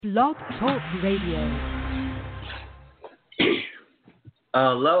Blog Talk Radio.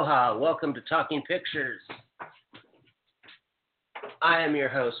 Aloha, welcome to Talking Pictures. I am your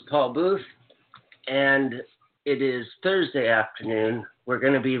host, Paul Booth, and it is Thursday afternoon. We're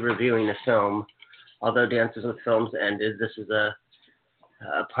going to be reviewing a film. Although Dances with Films ended, this is a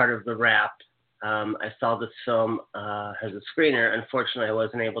part of the wrap. I saw this film as a screener. Unfortunately, I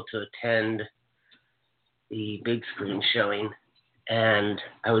wasn't able to attend the big screen showing, and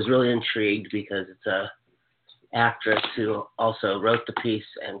I was really intrigued because it's a actress who also wrote the piece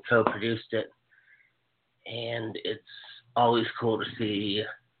and co-produced it, and it's always cool to see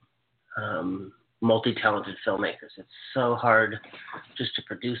multi-talented filmmakers. It's so hard just to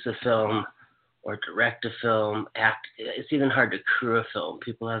produce a film or direct a film, act. It's even hard to crew a film.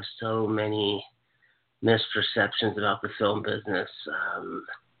 People have so many misperceptions about the film business.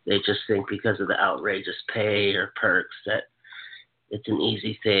 They just think because of the outrageous pay or perks that it's an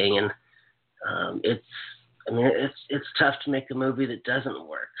easy thing, and it's tough to make a movie that doesn't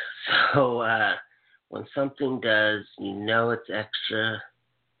work. So when something does, you know it's extra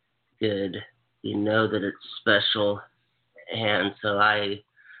good, you know that it's special, and so I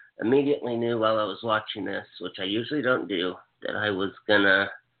immediately knew while I was watching this, which I usually don't do, that I was gonna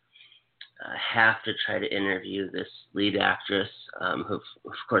have to try to interview this lead actress, who, of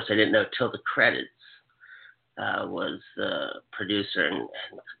course, I didn't know till the credits was the producer and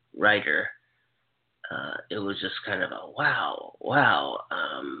writer. It was just kind of a wow.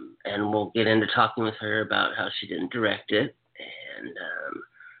 And we'll get into talking with her about how she didn't direct it. And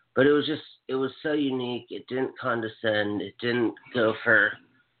but it was so unique. It didn't condescend. It didn't go for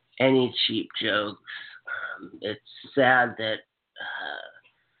any cheap jokes. It's sad that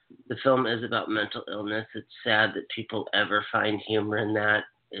the film is about mental illness. It's sad that people ever find humor in that.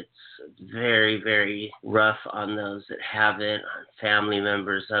 It's very, very rough on those that have it, on family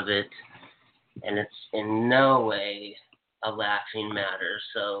members of it. And it's in no way a laughing matter.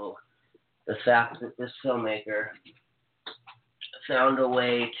 So the fact that this filmmaker found a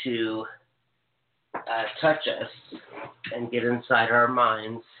way to touch us and get inside our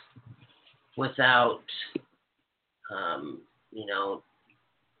minds without,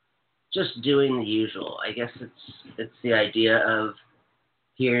 just doing the usual. I guess it's the idea of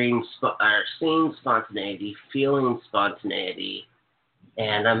seeing spontaneity, feeling spontaneity.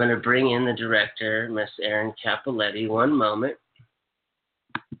 And I'm going to bring in the director, Miss Erin Cappelletti. One moment.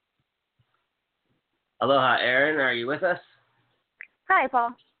 Aloha, Erin. Are you with us? Hi,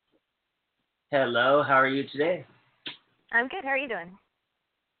 Paul. Hello. How are you today? I'm good. How are you doing?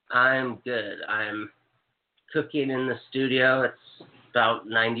 I'm good. I'm cooking in the studio. It's about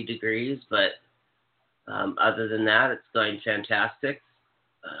 90 degrees, but other than that, it's going fantastic.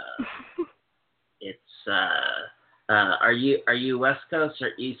 Are you West Coast or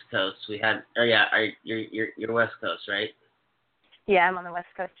East Coast? You're West Coast, right? Yeah, I'm on the West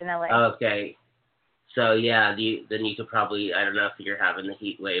Coast in LA. Okay. So yeah, then you could probably, I don't know if you're having the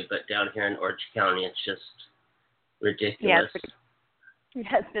heat wave, but down here in Orange County, it's just ridiculous.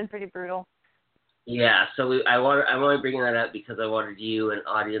 Yeah, it's been pretty brutal. Yeah, so I'm only bringing that up because I wanted you and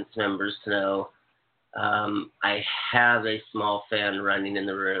audience members to know I have a small fan running in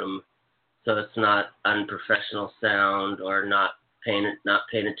the room, so it's not unprofessional sound or not paying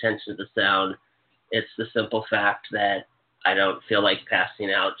attention to the sound. It's the simple fact that I don't feel like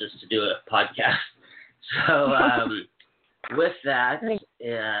passing out just to do a podcast. So with that,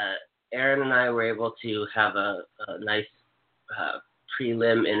 Erin and I were able to have a nice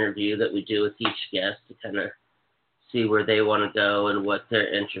prelim interview that we do with each guest to kind of see where they want to go and what their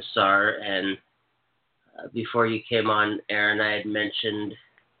interests are. And before you came on, Erin, I had mentioned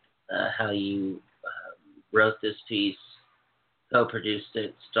how you wrote this piece, co-produced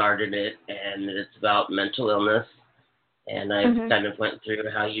it, started it, and it's about mental illness. And I kind of went through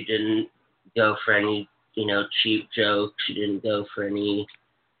how you didn't go for any, cheap jokes. You didn't go for any,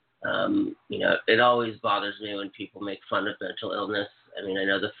 it always bothers me when people make fun of mental illness. I mean, I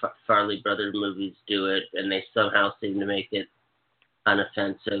know the Farley Brothers movies do it, and they somehow seem to make it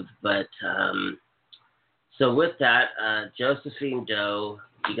unoffensive. But so with that, Josephine Doe,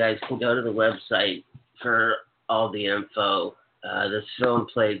 you guys can go to the website for all the info. This film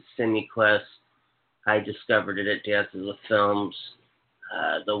played CineQuest. I discovered it at Dances with Films.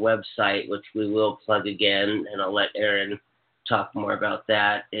 The website, which we will plug again, and I'll let Erin talk more about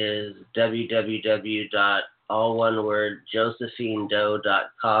that, is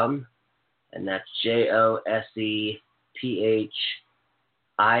www.allonewordjosephinedoe.com, and that's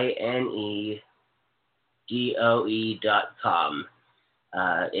JosephineDoe.com.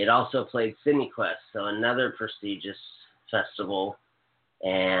 It also played CineQuest, so another prestigious festival,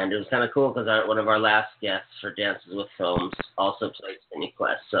 And it was kind of cool because one of our last guests for Dances with Films also plays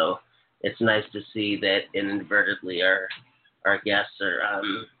CineQuest. So it's nice to see that inadvertently our guests are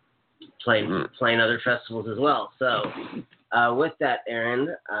playing other festivals as well. So with that,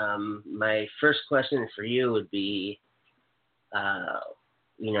 Aaron, my first question for you would be,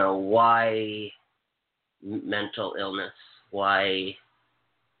 why mental illness? Why,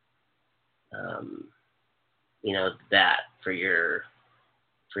 that for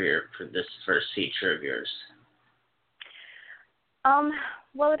this first feature of yours?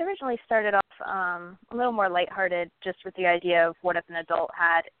 Well, it originally started off a little more lighthearted, just with the idea of what if an adult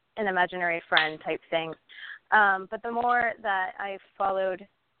had an imaginary friend type thing. But the more that I followed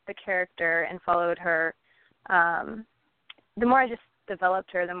the character and followed her, the more I just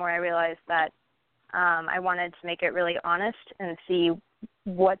developed her, the more I realized that I wanted to make it really honest and see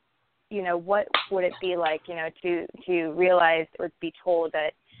what would it be like, to realize or be told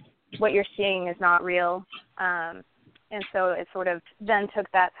that what you're seeing is not real. And so it sort of then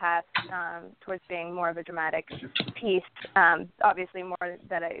took that path towards being more of a dramatic piece. Obviously, more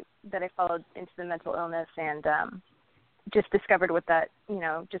that I followed into the mental illness and just discovered what that,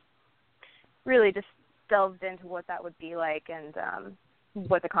 just really just delved into what that would be like and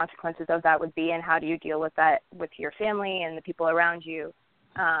what the consequences of that would be and how do you deal with that with your family and the people around you.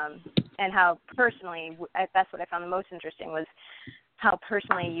 And how personally, that's what I found the most interesting was how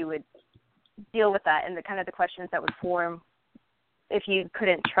personally you would deal with that and the kind of the questions that would form if you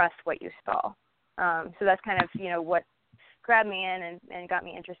couldn't trust what you saw. So that's kind of, what grabbed me in and got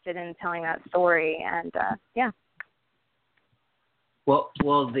me interested in telling that story. And, yeah. Well,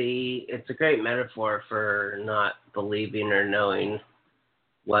 it's a great metaphor for not believing or knowing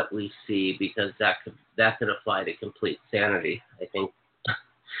what we see because that could apply to complete sanity, I think.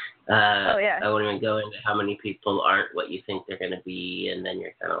 I won't even go into how many people aren't what you think they're going to be, and then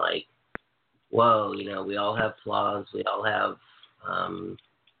you're kind of like, whoa, we all have flaws. We all have, I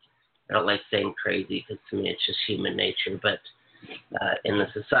don't like saying crazy because to me it's just human nature, but in the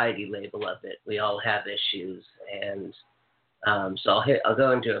society label of it, we all have issues. And so I'll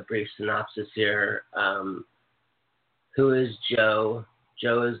go into a brief synopsis here. Who is Joe?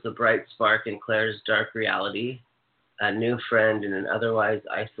 Joe is the bright spark in Claire's dark reality, a new friend in an otherwise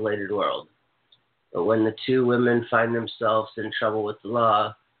isolated world. But when the two women find themselves in trouble with the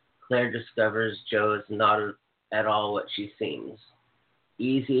law, Claire discovers Joe is not at all what she seems.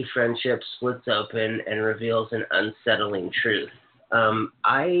 Easy friendship splits open and reveals an unsettling truth.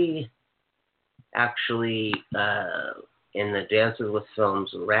 I actually, in the Dances with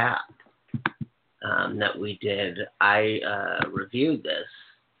Films wrap that we did, I reviewed this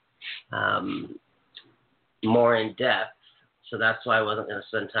more in depth. So that's why I wasn't going to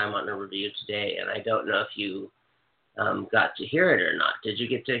spend time on a review today. And I don't know if you got to hear it or not. Did you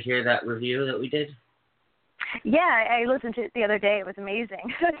get to hear that review that we did? Yeah, I listened to it the other day. It was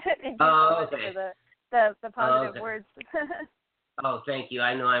amazing. Thank you so much for the positive words. Oh, thank you.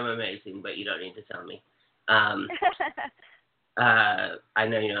 I know I'm amazing, but you don't need to tell me. I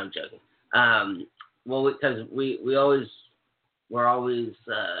know you know I'm joking. Well, because we're always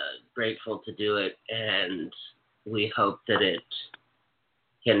grateful to do it, and we hope that it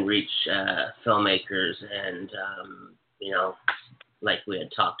can reach filmmakers. And like we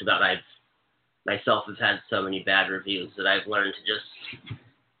had talked about, I've myself have had so many bad reviews that I've learned to just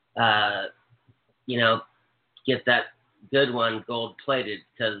get that good one gold plated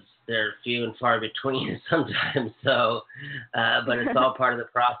because they're few and far between sometimes. So, but it's all part of the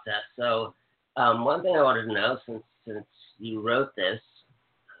process. So, one thing I wanted to know, since you wrote this,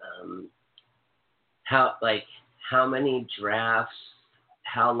 how many drafts?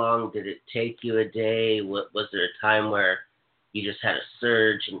 How long did it take you a day? Was there a time where you just had a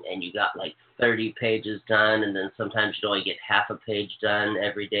surge and you got like 30 pages done, and then sometimes you'd only get half a page done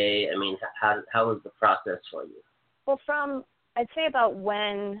every day? I mean, how was the process for you? Well, I'd say about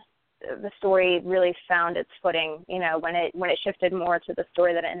when the story really found its footing, when it shifted more to the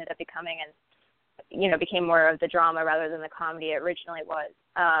story that it ended up becoming and, became more of the drama rather than the comedy it originally was.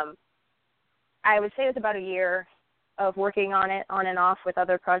 I would say it was about a year of working on it on and off with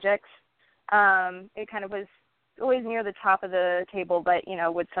other projects. It kind of was always near the top of the table, but,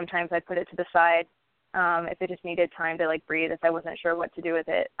 sometimes I'd put it to the side if it just needed time to, breathe, if I wasn't sure what to do with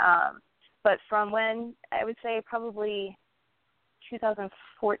it. But from when, I would say probably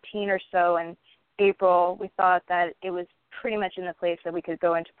 2014 or so in April, we thought that it was pretty much in the place that we could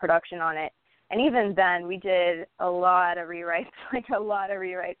go into production on it. And even then, we did a lot of rewrites,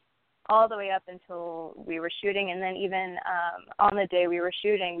 all the way up until we were shooting. And then even on the day we were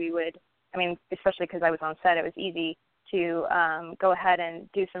shooting, especially because I was on set, it was easy to go ahead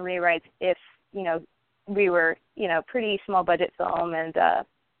and do some rewrites if, we were, pretty small budget film, and,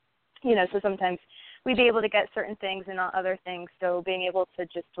 so sometimes we'd be able to get certain things and not other things. So being able to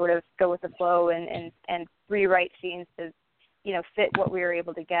just sort of go with the flow and rewrite scenes to, fit what we were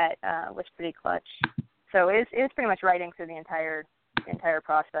able to get was pretty clutch. So it was pretty much writing through the entire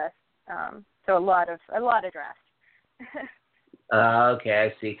process. So a lot of drafts. Okay, I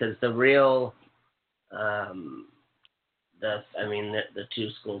see. Because the real, the two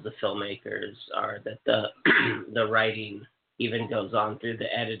schools of filmmakers are that the writing even goes on through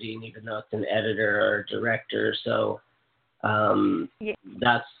the editing, even though it's an editor or a director. So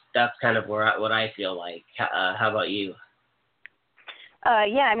that's kind of what I feel like. How about you?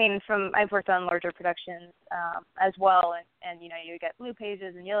 I've worked on larger productions as well, and you get blue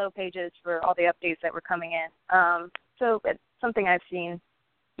pages and yellow pages for all the updates that were coming in. So it's something I've seen,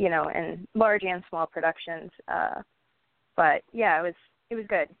 in large and small productions. But yeah, it was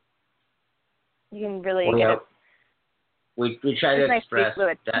good. You can really get it. We try to express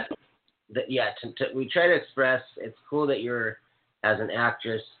nice we try to express it's cool that you're, as an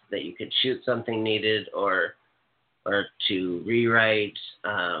actress, that you could shoot something needed or to rewrite,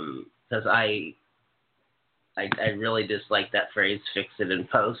 because I really dislike that phrase, fix it in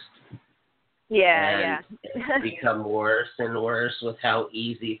post. Yeah. It's become worse and worse with how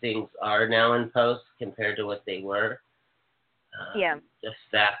easy things are now in post compared to what they were. The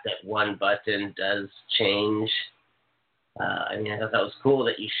fact that one button does change. I thought that was cool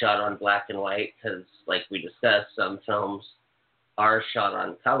that you shot on black and white because, like we discussed, some films are shot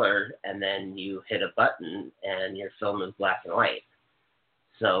on color and then you hit a button and your film is black and white.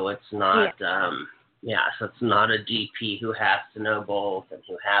 So it's not, so it's not a DP who has to know both and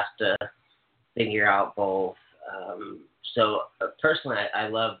who has to figure out both. So personally, I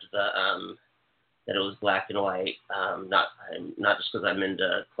loved that it was black and white, not just because I'm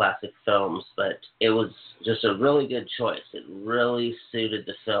into classic films, but it was just a really good choice. It really suited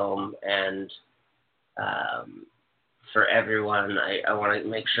the film, and for everyone, I want to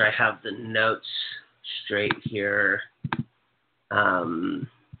make sure I have the notes straight here,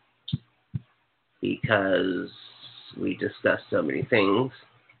 because we discussed so many things.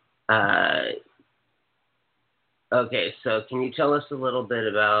 Okay, so can you tell us a little bit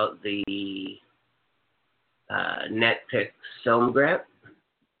about the NetPix Film Grant?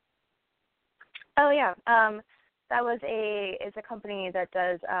 Oh yeah, that was it's a company that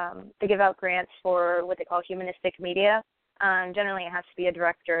does they give out grants for what they call humanistic media. Generally, it has to be a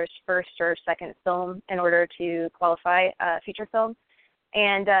director's first or second film in order to qualify feature film.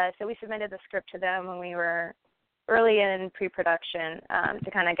 And so we submitted the script to them when we were early in pre-production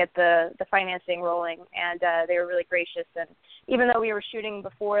to kind of get the financing rolling, and they were really gracious. And even though we were shooting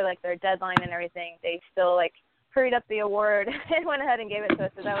before their deadline and everything, they still hurried up the award and went ahead and gave it to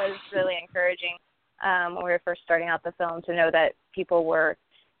us. So that was really encouraging when we were first starting out the film, to know that people were,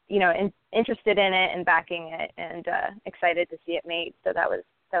 interested in it and backing it, and excited to see it made. So that was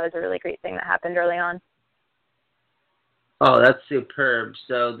a really great thing that happened early on. Oh, that's superb.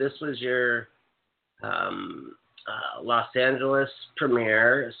 So this was your Los Angeles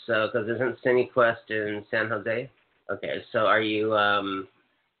premiere, because isn't CineQuest in San Jose? Okay, so are you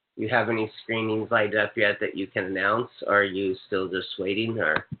you have any screenings lined up yet that you can announce, or are you still just waiting?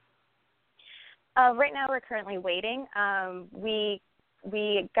 Or right now we're currently waiting.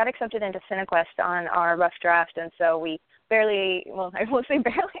 We got accepted into CineQuest on our rough draft, and so we barely, well, I won't say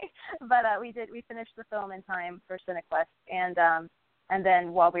barely, but we finished the film in time for CineQuest, and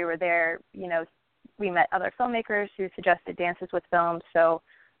then while we were there, we met other filmmakers who suggested dances with films, so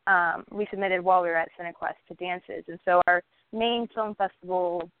we submitted while we were at CineQuest to dances. And so our main film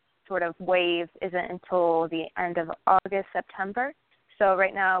festival sort of wave isn't until the end of August, September. So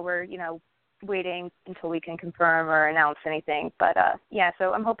right now we're, waiting until we can confirm or announce anything. But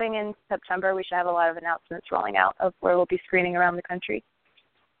so I'm hoping in September we should have a lot of announcements rolling out of where we'll be screening around the country.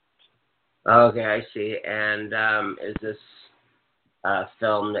 Okay, I see. And is this a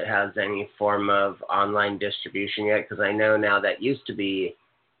film that has any form of online distribution yet? Because I know now that used to be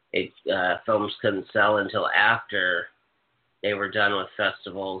films couldn't sell until after they were done with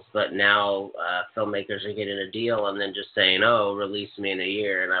festivals, but now filmmakers are getting a deal and then just saying, oh, release me in a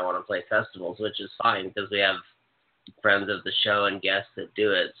year and I want to play festivals, which is fine because we have friends of the show and guests that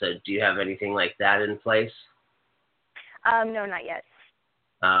do it. So do you have anything like that in place? No, not yet.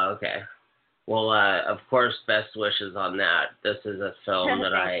 Okay. Well, of course, best wishes on that. This is a film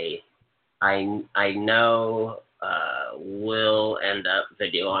that I know will end up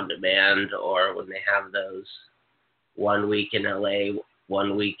video on demand, or when they have those 1 week in LA,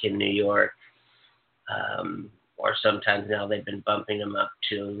 1 week in New York, or sometimes now they've been bumping them up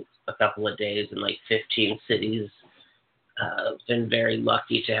to a couple of days in like 15 cities. Been very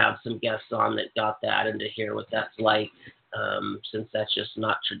lucky to have some guests on that got that and to hear what that's like, since that's just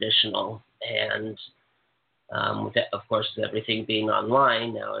not traditional. And with that, of course, with everything being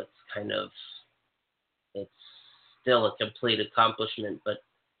online now, it's still a complete accomplishment, but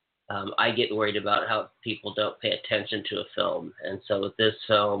I get worried about how people don't pay attention to a film. And so with this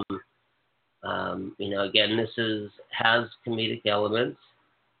film, again, this has comedic elements.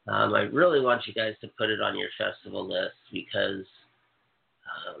 I really want you guys to put it on your festival list because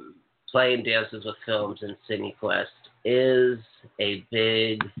Playing Dances with Films and CineQuest is a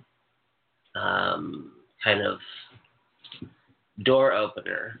big kind of door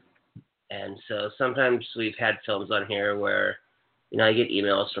opener. And so sometimes we've had films on here where, I get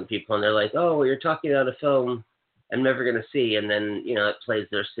emails from people and they're like, oh, well, you're talking about a film I'm never going to see. And then, it plays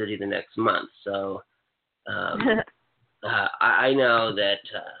their city the next month. So I know that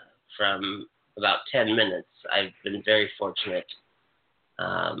from about 10 minutes, I've been very fortunate.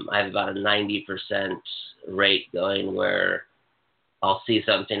 I have about a 90% rate going where I'll see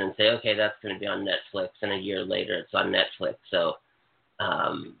something and say, okay, that's going to be on Netflix. And a year later, it's on Netflix. So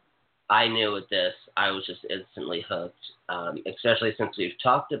I knew with this, I was just instantly hooked, especially since we've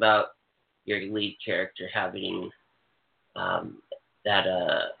talked about your lead character having that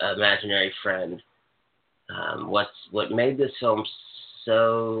imaginary friend. What made this film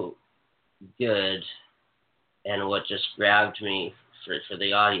so good and what just grabbed me for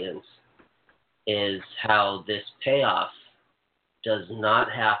the audience is how this payoff does not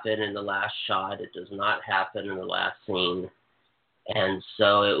happen in the last shot. It does not happen in the last scene. And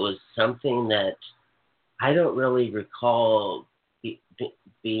so it was something that I don't really recall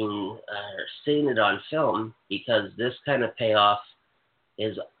being seeing it on film, because this kind of payoff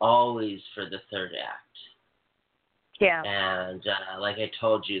is always for the third act. Yeah. And like I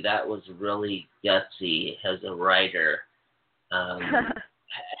told you, that was really gutsy as a writer.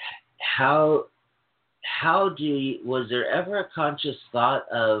 Was there ever a conscious thought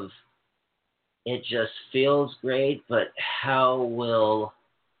of, it just feels great, but how will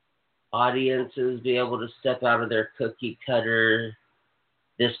audiences be able to step out of their cookie cutter?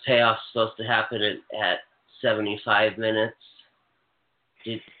 This payoff's supposed to happen at 75 minutes.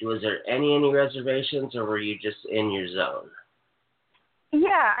 Was there any reservations, or were you just in your zone?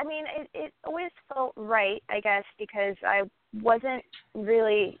 Yeah, I mean, it always felt right, I guess, because I wasn't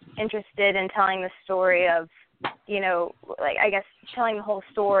really interested in telling the story of, I guess telling the whole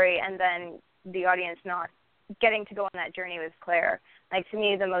story and then the audience not getting to go on that journey with Claire. Like, to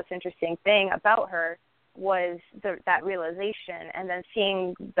me, the most interesting thing about her was that realization, and then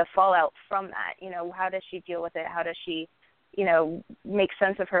seeing the fallout from that. How does she deal with it? How does she, make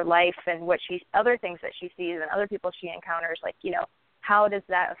sense of her life and other things that she sees and other people she encounters? Like, how does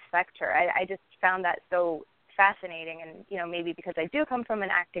that affect her? I just found that so fascinating, and, maybe because I do come from an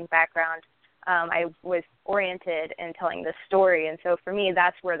acting background, I was oriented in telling the story, and so for me,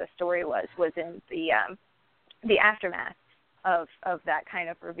 that's where the story was in the aftermath of that kind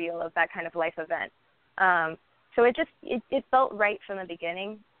of reveal, of that kind of life event. So it felt right from the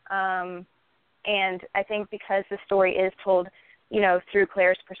beginning, and I think because the story is told, through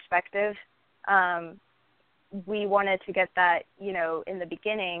Claire's perspective, we wanted to get that, in the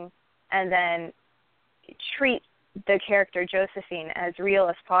beginning, and then treat the character Josephine as real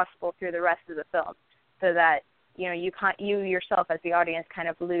as possible through the rest of the film, so that you yourself as the audience kind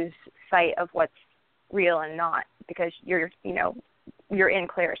of lose sight of what's real and not, because you're in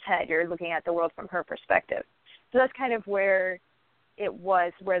Claire's head, you're looking at the world from her perspective. So that's kind of where it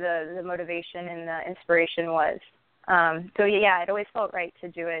was, where the motivation and the inspiration was. So yeah, it always felt right to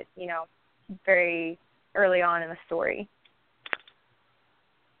do it, very early on in the story.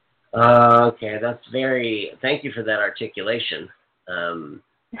 Okay, thank you for that articulation.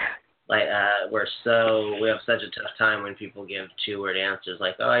 We have such a tough time when people give 2-word answers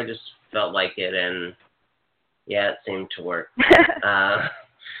like, oh, I just felt like it, and yeah, it seemed to work.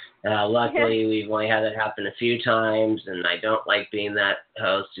 Luckily, we've only had it happen a few times, and I don't like being that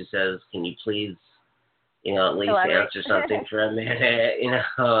host who says, can you please, at least answer something for a minute,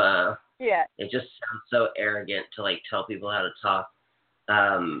 Yeah. It just sounds so arrogant to, tell people how to talk.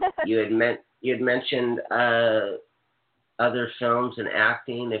 You had mentioned other films and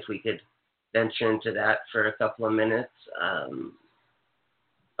acting. If we could venture into that for a couple of minutes.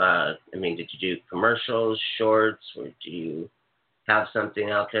 Did you do commercials, shorts, or do you have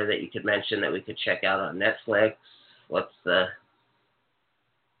something out there that you could mention that we could check out on Netflix? What's the...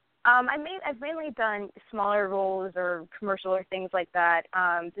 I've mainly done smaller roles or commercial or things like that.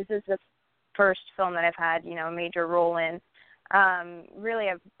 This is the first film that I've had, you know, a major role in. Really,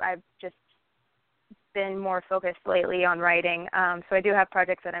 I've just been more focused lately on writing. So I do have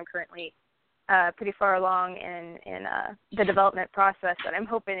projects that I'm currently pretty far along in the development process that I'm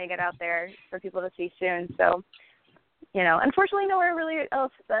hoping to get out there for people to see soon. So, you know, unfortunately nowhere really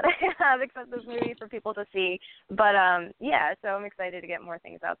else that I have except this movie for people to see. But, yeah, so I'm excited to get more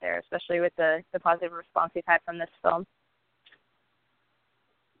things out there, especially with the positive response we've had from this film.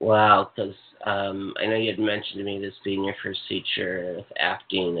 Wow, because I know you had mentioned to me this being your first feature with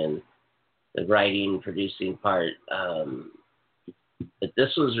acting and the writing, producing part. But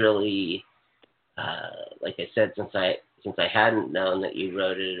this was really, like I said, since I hadn't known that you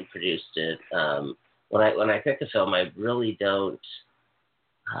wrote it and produced it, when I pick a film, I really don't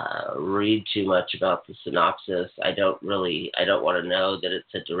read too much about the synopsis. I don't want to know that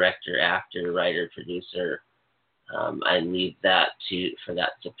it's a director, actor, writer, producer. I leave that for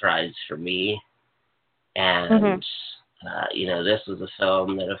that surprise for me. And, you know, this was a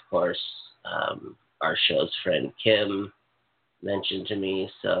film that, of course, our show's friend Kim mentioned to me.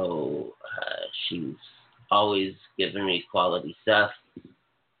 So she's always given me quality stuff.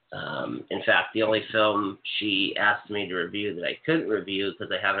 In fact, the only film she asked me to review that I couldn't review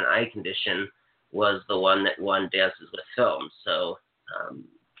because I have an eye condition was the one that won Dances with Film. So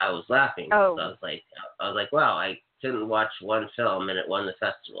I was laughing. Oh. So I was like, wow, I couldn't watch one film and it won the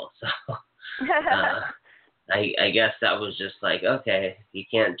festival. So I guess that was just like, okay, you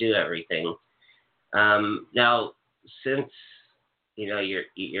can't do everything. Now, since you know you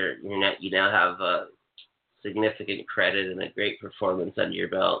now have a significant credit and a great performance under your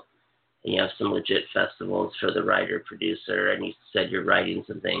belt, and you have some legit festivals for the writer producer, and you said you're writing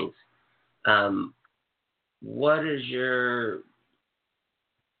some things.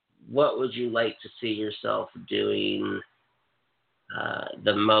 What would you like to see yourself doing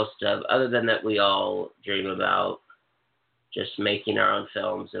the most of, other than that we all dream about just making our own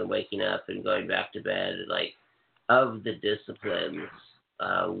films and waking up and going back to bed, like, of the disciplines,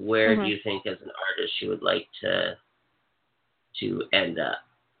 where do you think as an artist you would like to end up?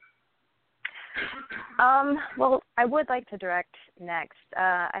 Well, I would like to direct next.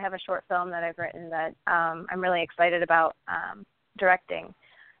 I have a short film that I've written that I'm really excited about directing.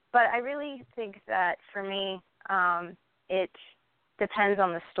 But I really think that for me, it depends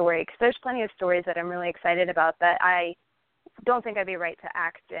on the story, because there's plenty of stories that I'm really excited about that I don't think I'd be right to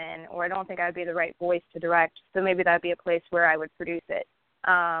act in, or I don't think I'd be the right voice to direct. So maybe that would be a place where I would produce it.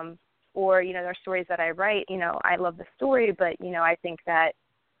 Or, you know, there are stories that I write, you know, I love the story, but, you know, I think that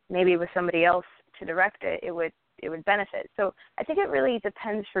maybe with somebody else to direct it, it would benefit. So I think it really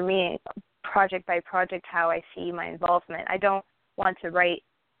depends for me, project by project, how I see my involvement. I don't want to write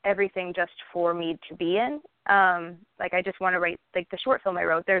everything just for me to be in. Like, I just want to write, like, the short film I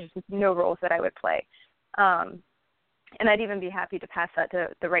wrote, there's no roles that I would play. And I'd even be happy to pass that to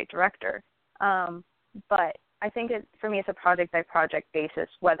the right director. But I think for me, it's a project by project basis,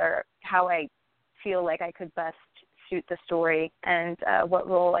 how I feel like I could best suit the story and what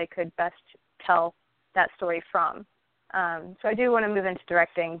role I could best tell that story from. So I do want to move into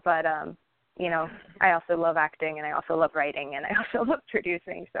directing, but you know, I also love acting, and I also love writing, and I also love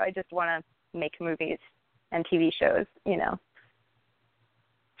producing. So I just want to make movies and TV shows, you know.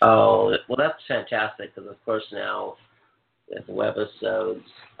 Oh, well, that's fantastic, because, of course, now with webisodes,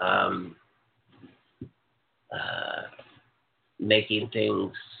 making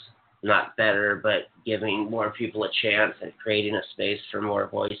things not better, but giving more people a chance and creating a space for more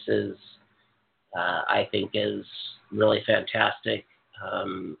voices, I think is really fantastic.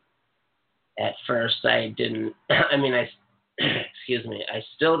 At first, I didn't, excuse me, I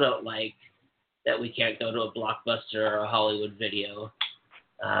still don't like that we can't go to a Blockbuster or a Hollywood Video.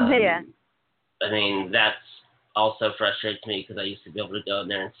 Yeah. I mean, that's also frustrates me, because I used to be able to go in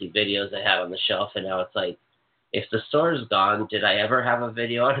there and see videos I had on the shelf, and now it's like, if the store is gone, did I ever have a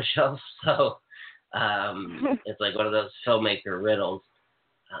video on a shelf? So it's like one of those filmmaker riddles.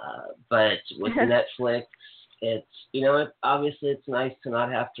 But with Netflix, it's, you know, obviously it's nice to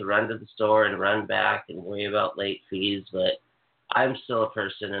not have to run to the store and run back and worry about late fees, but I'm still a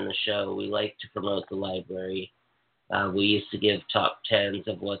person in the show. We like to promote the library. We used to give top 10s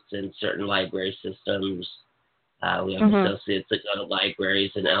of what's in certain library systems. We have associates that go to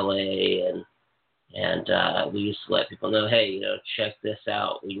libraries in LA, and we used to let people know, hey, you know, check this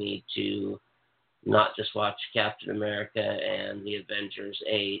out. We need to not just watch Captain America and the Avengers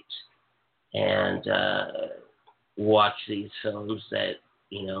 8 and watch these films that,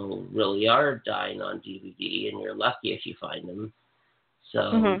 you know, really are dying on DVD, and you're lucky if you find them.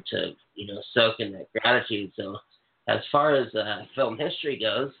 So to, you know, soak in that gratitude. So as far as film history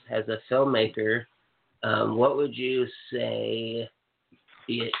goes, as a filmmaker, what would you say,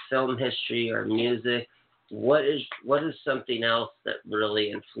 be it film history or music, what is something else that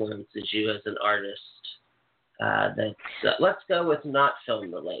really influences you as an artist? Let's go with not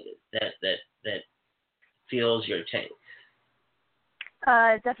film related. That fuels your tank.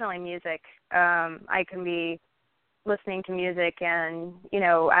 Definitely music. I can be listening to music and,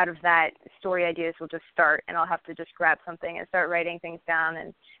 out of that, story ideas will just start, and I'll have to just grab something and start writing things down. And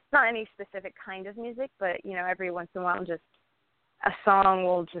it's not any specific kind of music, but, every once in a while just a song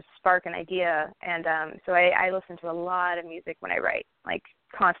will just spark an idea. And so I listen to a lot of music when I write, like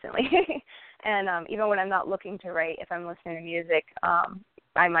constantly. And even when I'm not looking to write, if I'm listening to music,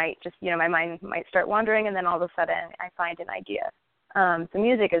 I might just, my mind might start wandering, and then all of a sudden I find an idea. So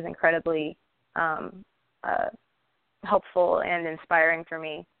music is incredibly helpful and inspiring for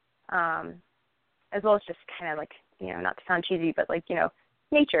me, as well as just kind of like, not to sound cheesy, but like,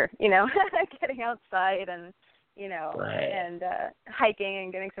 nature, getting outside and, right. and hiking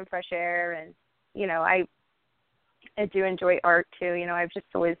and getting some fresh air. And, I do enjoy art too. I've just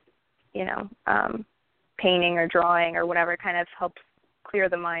always, painting or drawing or whatever kind of helps clear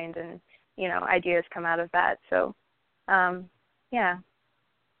the mind, and, ideas come out of that. So, yeah,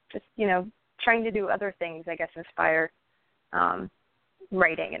 just, trying to do other things, I guess, inspire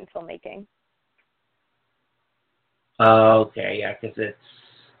writing and filmmaking. Okay, yeah, because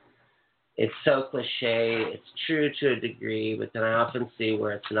it's so cliche. It's true to a degree, but then I often see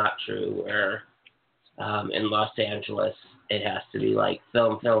where it's not true, where in Los Angeles it has to be like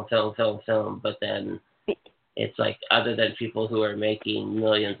film, but then it's like, other than people who are making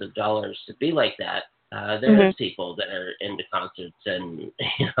millions of dollars to be like that, there's people that are into concerts and,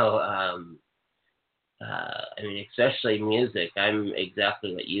 I mean, especially music. I'm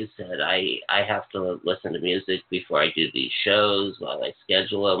exactly what you said. I have to listen to music before I do these shows, while I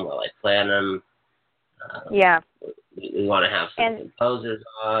schedule them, while I plan them. Yeah. We want to have some composers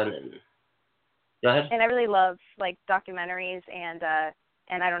on. And go ahead. And I really love, like, documentaries, and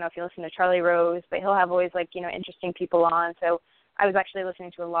I don't know if you listen to Charlie Rose, but he'll have always, like, interesting people on. So I was actually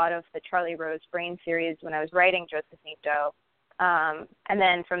listening to a lot of the Charlie Rose Brain series when I was writing Josephine Doe. And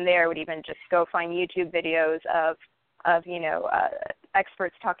then from there, I would even just go find YouTube videos of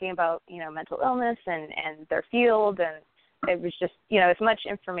experts talking about, mental illness and their field. And it was just, as much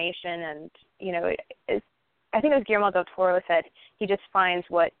information. And, I think it was Guillermo del Toro said he just finds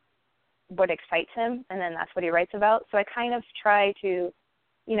what excites him, and then that's what he writes about. So I kind of try to,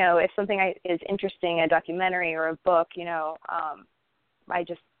 if something is interesting, a documentary or a book, I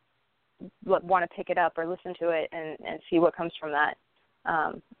just want to pick it up or listen to it and see what comes from that.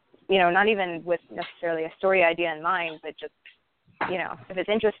 Not even with necessarily a story idea in mind, but just, if it's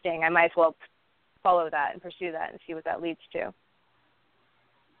interesting, I might as well follow that and pursue that and see what that leads to.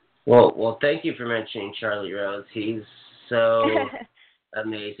 Well, thank you for mentioning Charlie Rose. He's so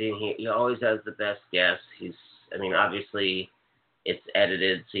amazing. He always has the best guests. Obviously it's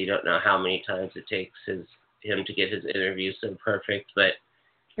edited, so you don't know how many times it takes him to get his interview so perfect, but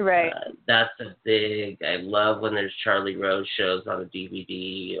right. That's I love when there's Charlie Rose shows on a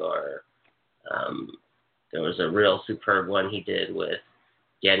DVD, or there was a real superb one he did with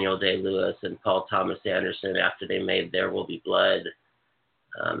Daniel Day-Lewis and Paul Thomas Anderson after they made There Will Be Blood,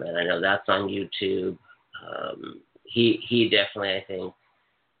 and I know that's on YouTube. He definitely, I think,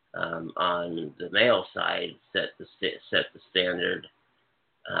 on the male side set the standard.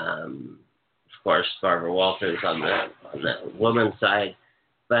 Of course, Barbara Walters on the woman's side.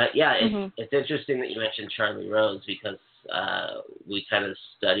 But yeah, it's interesting that you mentioned Charlie Rose, because we kind of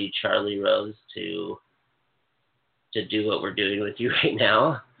studied Charlie Rose to do what we're doing with you right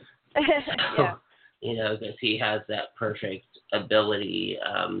now. Yeah. Because he has that perfect ability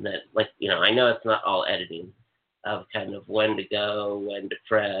that, like, I know it's not all editing, of kind of when to go, when to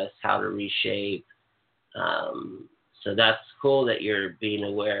press, how to reshape. So that's cool that you're being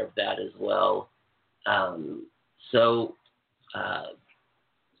aware of that as well.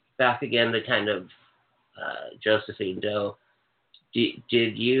 Back again to kind of Josephine Doe.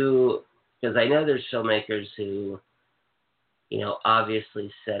 Did you, because I know there's filmmakers who,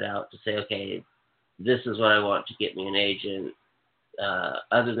 obviously set out to say, okay, this is what I want to get me an agent.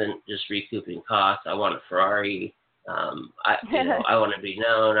 Other than just recouping costs, I want a Ferrari. I want to be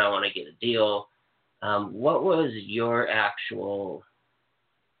known. I want to get a deal. What was your actual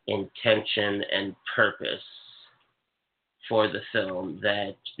intention and purpose for the film,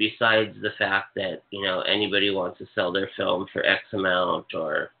 that besides the fact that, anybody wants to sell their film for X amount,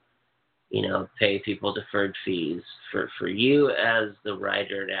 or, pay people deferred fees, for you as the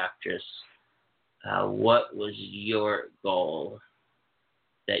writer and actress, what was your goal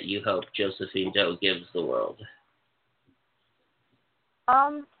that you hope Josephine Doe gives the world?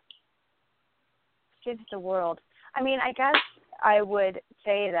 Gives the world. I mean, I guess I would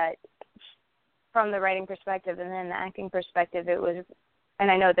say that from the writing perspective and then the acting perspective, it was, and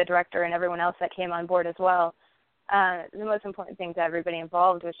I know the director and everyone else that came on board as well, the most important thing to everybody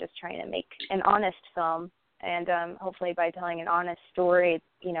involved was just trying to make an honest film. And hopefully by telling an honest story,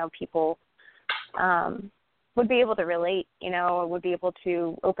 people would be able to relate, would be able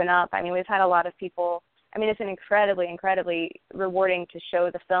to open up. I mean, we've had a lot of people. I mean, it's been incredibly, incredibly rewarding to show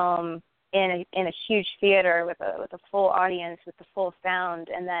the film in a huge theater with a full audience, with the full sound,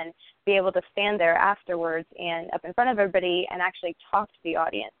 and then be able to stand there afterwards and up in front of everybody and actually talk to the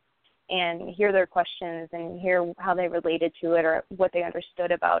audience and hear their questions and hear how they related to it or what they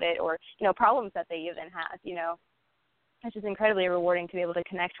understood about it or, problems that they even had, It's just incredibly rewarding to be able to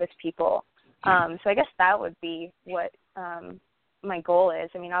connect with people. So I guess that would be what my goal is.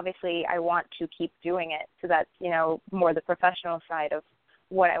 I mean, obviously I want to keep doing it. So that's, more the professional side of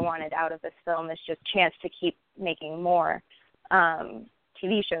what I wanted out of this film is just chance to keep making more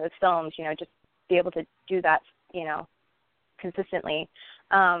TV shows, films, just be able to do that, consistently.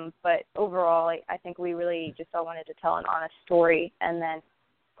 But overall, I think we really just all wanted to tell an honest story and then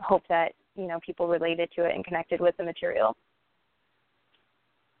hope that, people related to it and connected with the material.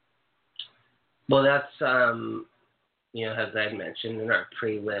 Well, that's, as I mentioned in our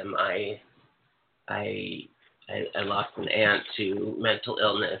prelim, I lost an aunt to mental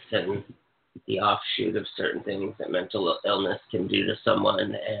illness and the offshoot of certain things that mental illness can do to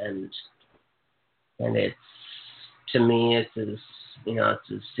someone, and it's, to me, it's as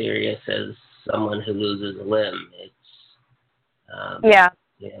it's as serious as someone who loses a limb. It's yeah.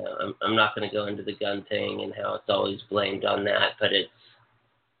 I'm not going to go into the gun thing and how it's always blamed on that, but it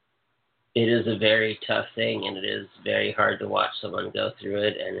is a very tough thing, and it is very hard to watch someone go through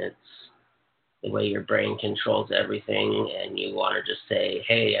it, and it's the way your brain controls everything, and you want to just say,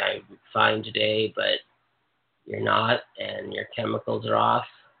 hey, I'm fine today, but you're not, and your chemicals are off.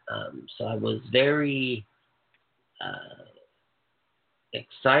 So I was very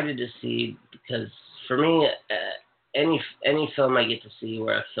excited to see, because for me, any film I get to see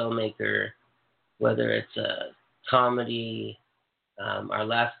where a filmmaker, whether it's a comedy, our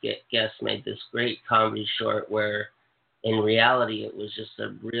last guest made this great comedy short where in reality it was just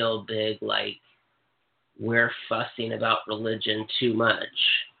a real big, we're fussing about religion too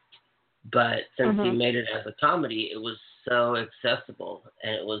much. But since he made it as a comedy, it was so accessible,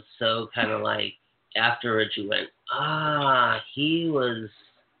 and it was so kind of afterwards you went, he was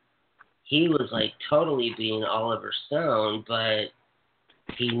totally being Oliver Stone, but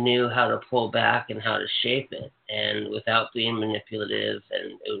he knew how to pull back and how to shape it, and without being manipulative,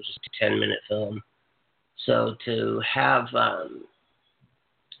 and it was just a 10-minute film. So to have,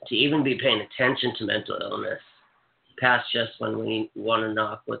 to even be paying attention to mental illness, past just when we want to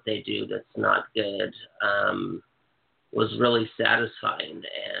knock what they do that's not good, was really satisfying.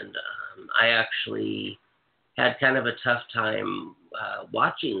 And I actually had kind of a tough time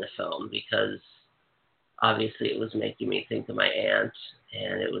watching the film because obviously it was making me think of my aunt,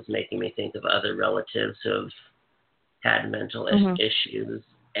 and it was making me think of other relatives who have had mental issues.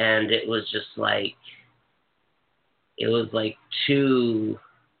 And it was just too,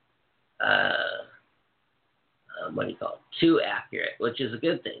 too accurate, which is a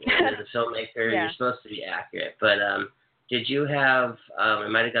good thing. And as a filmmaker, you're supposed to be accurate. But did you have, I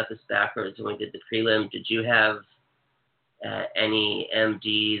might have got this backwards when we did the prelim, did you have any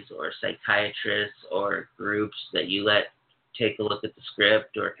MDs or psychiatrists or groups that you let take a look at the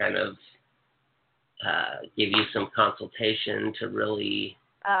script or kind of give you some consultation to really...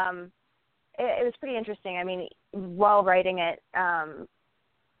 It was pretty interesting. I mean, while writing it, I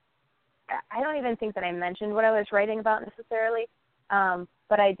don't even think that I mentioned what I was writing about necessarily,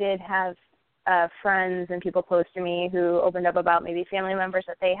 but I did have friends and people close to me who opened up about maybe family members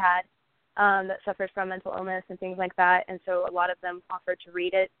that they had that suffered from mental illness and things like that. And so a lot of them offered to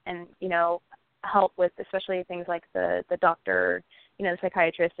read it and, help with especially things like the doctor, the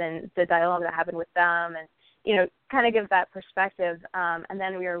psychiatrist and the dialogue that happened with them and, kind of give that perspective. And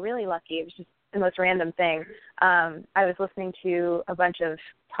then we were really lucky. It was just the most random thing. I was listening to a bunch of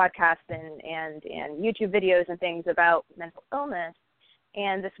podcasts and YouTube videos and things about mental illness.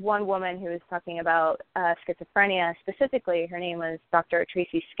 And this one woman who was talking about schizophrenia specifically, her name was Dr.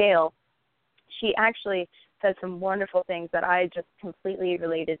 Tracy Scale. She actually said some wonderful things that I just completely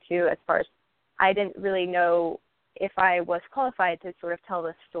related to as far as I didn't really know if I was qualified to sort of tell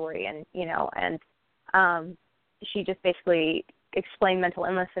this story. And, she just basically explained mental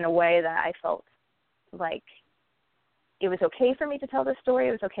illness in a way that I felt like, it was okay for me to tell this story.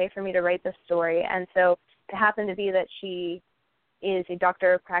 It was okay for me to write this story. And so it happened to be that she is a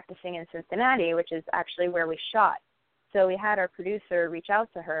doctor practicing in Cincinnati, which is actually where we shot. So we had our producer reach out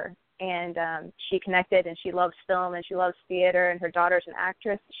to her, and she connected, and she loves film, and she loves theater, and her daughter's an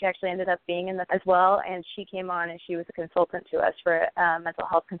actress. She actually ended up being in as well, and she came on, and she was a consultant to us for mental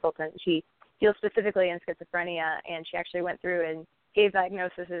health consultant. She deals specifically in schizophrenia, and she actually went through and gave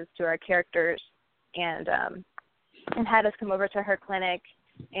diagnoses to our characters, and had us come over to her clinic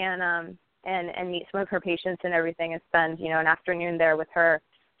and meet some of her patients and everything, and spend, an afternoon there with her.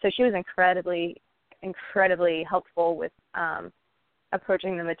 So she was incredibly helpful with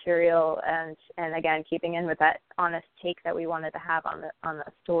approaching the material and again keeping in with that honest take that we wanted to have on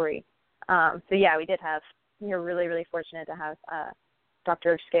the story. So yeah, we were really fortunate to have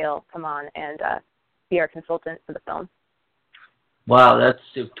Dr. Scale come on and be our consultant for the film. Wow, that's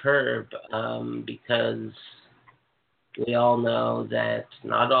superb, because we all know that,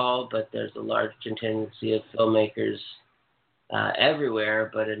 not all, but there's a large contingency of filmmakers everywhere,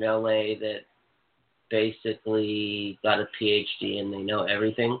 but in LA that basically got a PhD and they know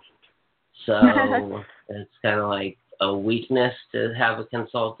everything. So it's kind of like a weakness to have a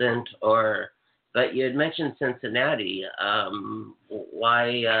consultant. But you had mentioned Cincinnati.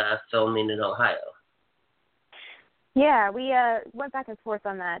 Why filming in Ohio? Yeah, we went back and forth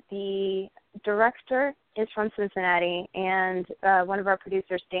on that. The director is from Cincinnati, and one of our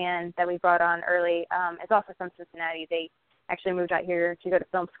producers, Dan, that we brought on early, is also from Cincinnati. They actually moved out here to go to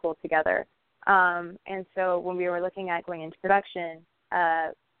film school together. And so when we were looking at going into production,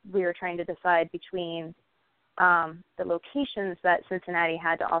 we were trying to decide between the locations that Cincinnati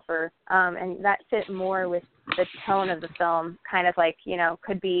had to offer, and that fit more with the tone of the film, kind of like,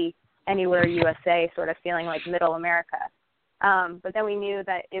 could be anywhere USA, sort of feeling like middle America. But then we knew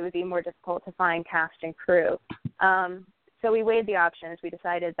that it would be more difficult to find cast and crew. So we weighed the options. We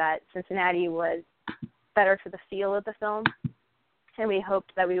decided that Cincinnati was better for the feel of the film, and we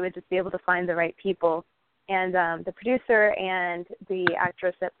hoped that we would just be able to find the right people. And the producer and the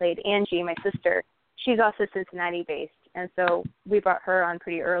actress that played Angie, my sister, she's also Cincinnati-based, and so we brought her on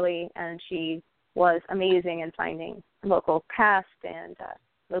pretty early, and she was amazing in finding local cast and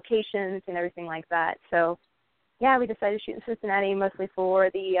locations and everything like that. So, yeah, we decided to shoot in Cincinnati mostly for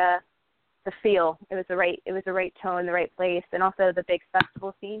the feel. It was the right tone, the right place, and also the big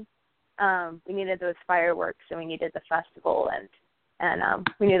festival scene. We needed those fireworks, and we needed the festival, and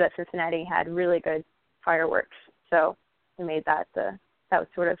we knew that Cincinnati had really good fireworks, so we made that was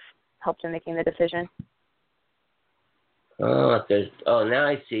sort of helped in making the decision. Now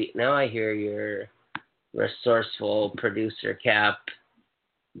I see. Now I hear your resourceful producer cap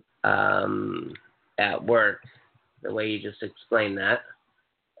at work. The way you just explained that,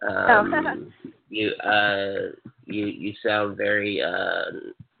 you sound very,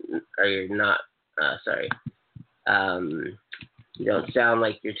 or you're not. Sorry. You don't sound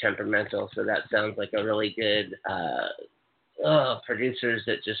like you're temperamental, so that sounds like a really good. Producers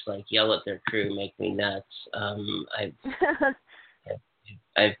that just like yell at their crew make me nuts. I've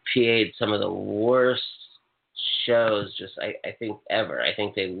PA'd some of the worst shows, I think ever. I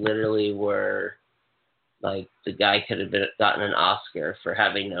think they literally were like, the guy could have gotten an Oscar for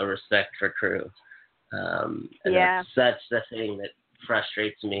having no respect for crew. And that's such the thing that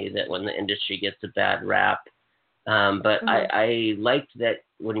frustrates me, that when the industry gets a bad rap. But I liked that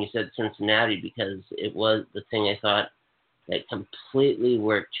when you said Cincinnati, because it was the thing I thought that completely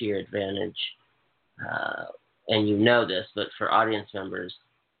worked to your advantage, and this, but for audience members,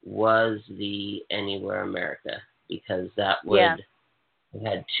 was the Anywhere America, because that it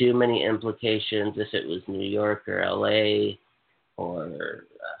had too many implications if it was New York or LA or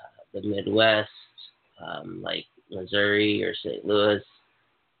the Midwest, like Missouri or St. Louis.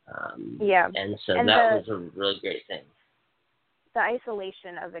 And so that was a really great thing. The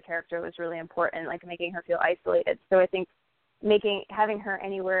isolation of the character was really important, like making her feel isolated. So I think having her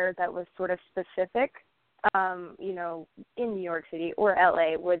anywhere that was sort of specific, in New York City or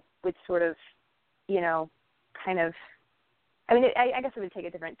LA would sort of, kind of, I mean, I guess it would take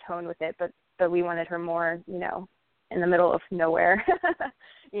a different tone with it, but we wanted her more, in the middle of nowhere,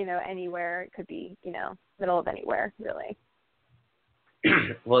 anywhere. It could be, middle of anywhere, really.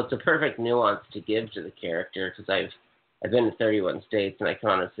 Well, it's a perfect nuance to give to the character, because I've been to 31 states, and I can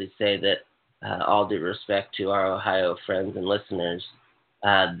honestly say that, all due respect to our Ohio friends and listeners,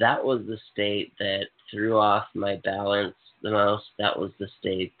 that was the state that threw off my balance the most. That was the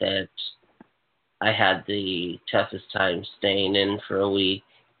state that I had the toughest time staying in for a week.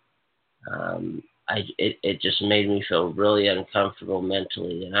 It just made me feel really uncomfortable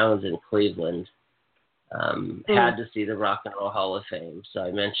mentally. And I was in Cleveland, Had to see the Rock and Roll Hall of Fame. So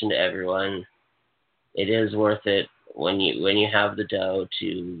I mentioned to everyone, it is worth it when you have the dough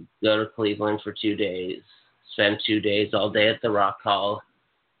to go to Cleveland for 2 days, spend 2 days all day at the Rock Hall,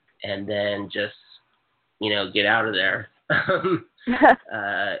 and then just, get out of there.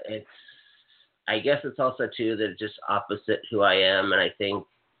 I guess it's also too that it's just opposite who I am, and I think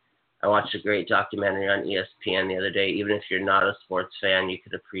I watched a great documentary on ESPN the other day. Even if you're not a sports fan, you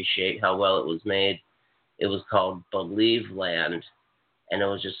could appreciate how well it was made. It was called Believe Land, and it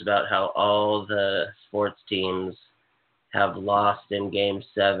was just about how all the sports teams have lost in Game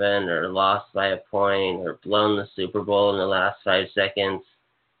 7 or lost by a point or blown the Super Bowl in the last 5 seconds.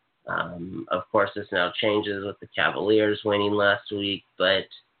 Of course, this now changes with the Cavaliers winning last week, but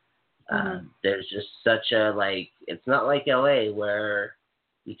there's just such a, it's not like LA where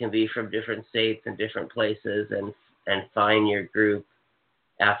you can be from different states and different places and find your group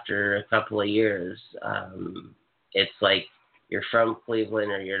after a couple of years. It's like you're from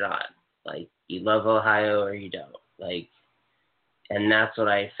Cleveland or you're not. Like, you love Ohio or you don't. And that's what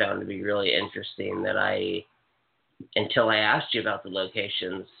I found to be really interesting, that until I asked you about the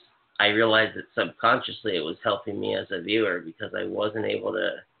locations, I realized that subconsciously it was helping me as a viewer because I wasn't able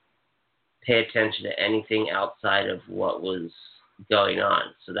to pay attention to anything outside of what was going on.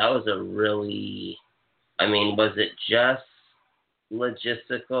 So that was a really, was it just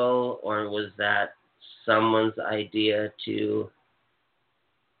logistical, or was that someone's idea to,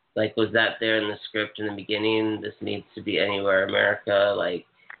 was that there in the script in the beginning, this needs to be anywhere America,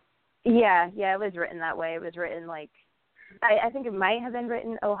 Yeah, it was written that way. It was written I think it might have been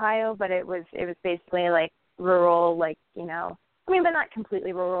written Ohio, but it was basically rural, but not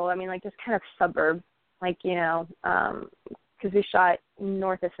completely rural. Just kind of suburb, because we shot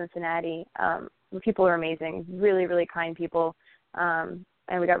north of Cincinnati. The people are amazing, really, really kind people. And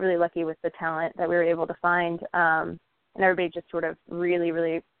we got really lucky with the talent that we were able to find. And everybody just sort of really,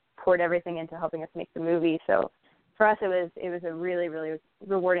 really poured everything into helping us make the movie. So for us, it was a really, really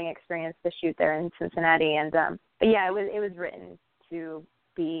rewarding experience to shoot there in Cincinnati. And but yeah, it was written to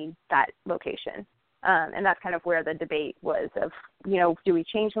be that location. And that's kind of where the debate was of, do we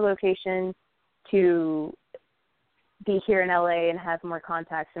change the location to be here in LA and have more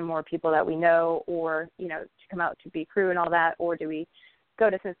contacts and more people that we know, or, to come out to be crew and all that, or do we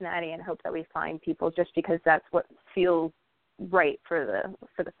go to Cincinnati and hope that we find people just because that's what feels right for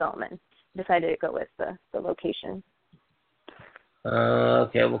the film, and decided to go with the location.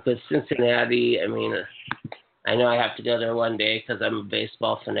 Okay, well, because Cincinnati, I know I have to go there one day because I'm a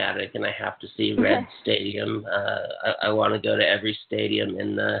baseball fanatic and I have to see Red Stadium. I want to go to every stadium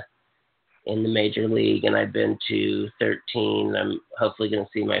in the Major League, and I've been to 13. I'm hopefully going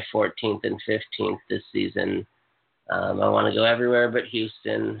to see my 14th and 15th this season. I want to go everywhere but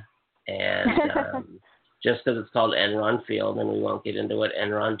Houston, and just because it's called Enron Field, and we won't get into what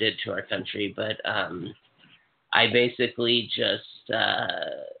Enron did to our country, but I basically just,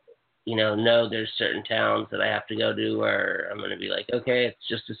 know there's certain towns that I have to go to where I'm going to be like, okay, it's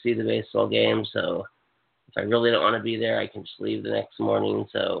just to see the baseball game, so if I really don't want to be there, I can just leave the next morning.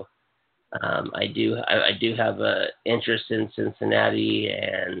 So I do have a interest in Cincinnati,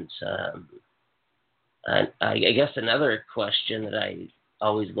 and I guess another question that I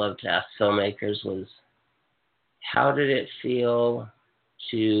always love to ask filmmakers was, how did it feel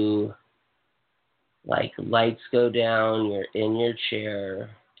to, lights go down, you're in your chair,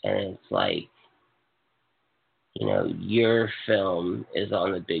 and it's your film is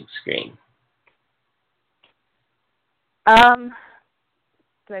on the big screen? Do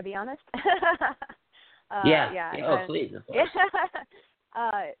I be honest? Yeah. Oh, please. Of course.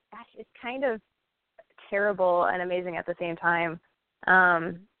 It's kind of terrible and amazing at the same time.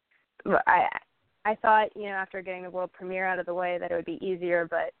 I thought, after getting the world premiere out of the way, that it would be easier,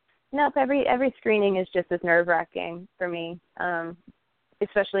 but no, every screening is just as nerve-wracking for me.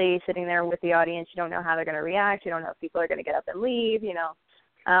 Especially sitting there with the audience, you don't know how they're going to react. You don't know if people are going to get up and leave.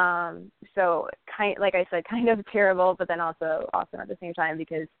 So like I said, kind of terrible, but then also awesome at the same time,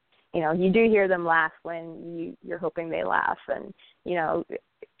 because you do hear them laugh when you're hoping they laugh, and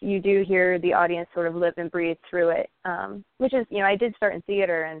you do hear the audience sort of live and breathe through it, which is, I did start in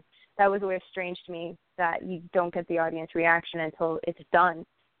theater, and that was always strange to me that you don't get the audience reaction until it's done.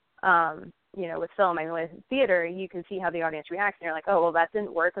 With film, with theater, you can see how the audience reacts, and you're like, oh, well, that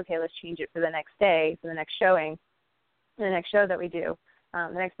didn't work. Okay, let's change it for the next day, for the next showing, the next show that we do,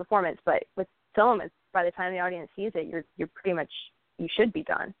 the next performance. But with film, it's, by the time the audience sees it, you're pretty much, you should be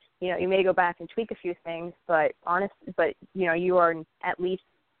done. You may go back and tweak a few things, but you are at least,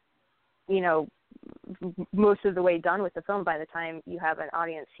 most of the way done with the film by the time you have an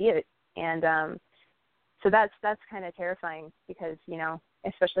audience see it. And So that's kind of terrifying because,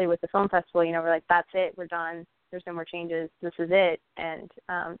 especially with the film festival, we're like, that's it, we're done. There's no more changes. This is it. And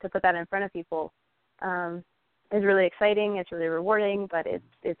to put that in front of people is really exciting. It's really rewarding, but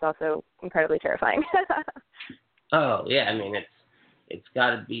it's also incredibly terrifying. Oh yeah, I mean it's got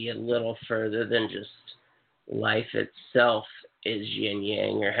to be a little further than just life itself is yin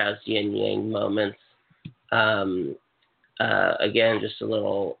yang or has yin yang moments. Again, just a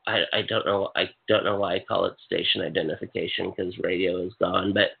little. I don't know why I call it station identification because radio is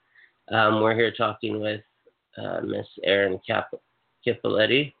gone. But we're here talking with Miss Erin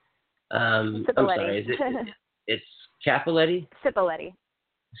Cipoletti. I'm sorry, it's Capoletti? Cipoletti.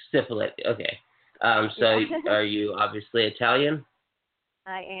 Cipoletti. Okay. So are you obviously Italian?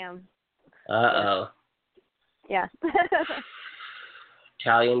 I am. Uh-oh. Yeah.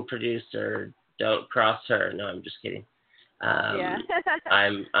 Italian producer, don't cross her. No, I'm just kidding. Yeah.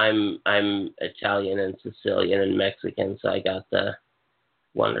 I'm Italian and Sicilian and Mexican, so I got the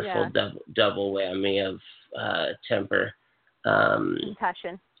wonderful double whammy of temper.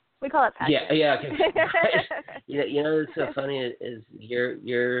 Passion. We call it passion. Yeah. You know what's so funny is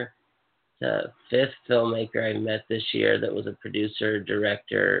you're the fifth filmmaker I met this year that was a producer,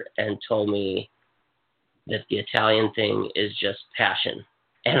 director, and told me that the Italian thing is just passion.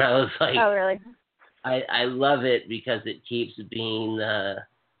 And I was like, oh, really? I love it because it keeps being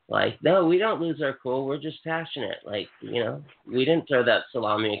like, no, we don't lose our cool. We're just passionate. Like, we didn't throw that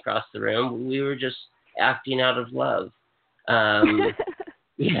salami across the room. We were just acting out of love. And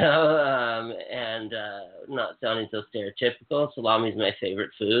not sounding so stereotypical. Salami is my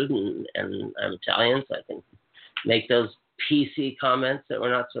favorite food, and I'm Italian, so I can make those PC comments that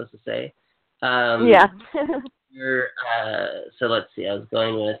we're not supposed to say. Yeah. So let's see. I was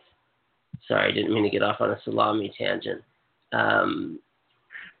going with. Sorry, I didn't mean to get off on a salami tangent.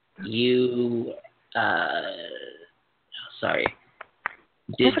 Sorry.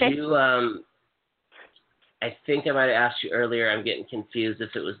 Did you? I think I might have asked you earlier. I'm getting confused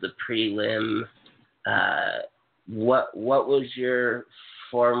if it was the prelim. What was your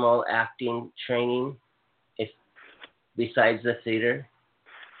formal acting training, if besides the theater?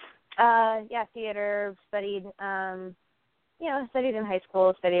 Yeah, theater. Studied. Studied in high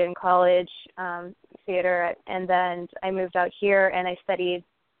school. Studied in college. Theater, and then I moved out here and I studied.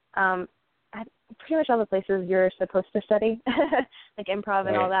 Pretty much all the places you're supposed to study, like improv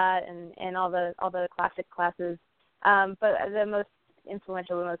and all that, and all the classic classes. But the most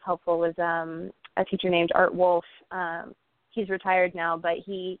influential, the most helpful was a teacher named Art Wolf. He's retired now, but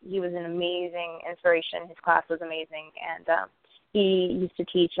he was an amazing inspiration. His class was amazing, and he used to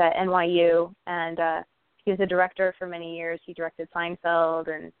teach at NYU, and he was a director for many years. He directed Seinfeld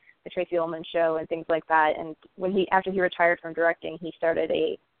and the Tracy Ullman Show and things like that. And after he retired from directing, he started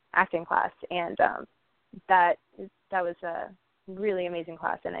a acting class, and that was a really amazing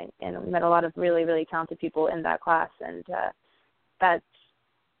class, and I met a lot of really, really talented people in that class, and that's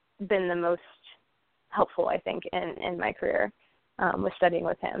been the most helpful, I think, in my career, was studying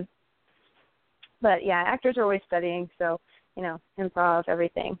with him. But yeah, actors are always studying, so improv,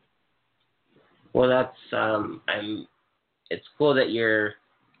 everything. Well, that's it's cool that you're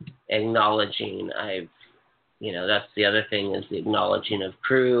acknowledging. That's the other thing is the acknowledging of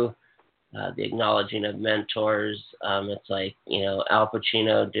crew, the acknowledging of mentors. It's like, Al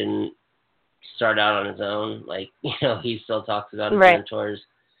Pacino didn't start out on his own. Like, he still talks about his mentors.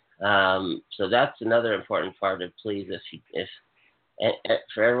 So that's another important part of Please. If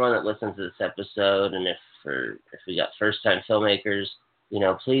for everyone that listens to this episode, and if we got first time filmmakers,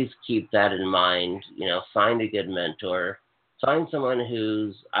 please keep that in mind. Find a good mentor. Find someone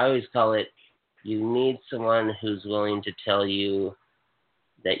I always call it, you need someone who's willing to tell you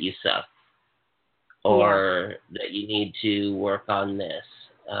that you suck or that you need to work on this.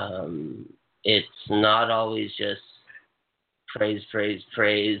 It's not always just praise,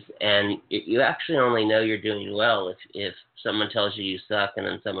 and you actually only know you're doing well if someone tells you suck and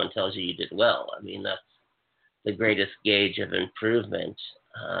then someone tells you did well. I mean, that's the greatest gauge of improvement,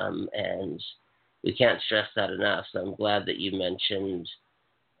 and we can't stress that enough. So I'm glad that you mentioned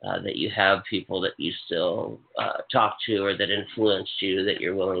that you have people that you still talk to or that influenced you that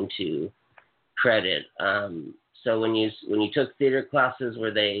you're willing to credit. So when you took theater classes,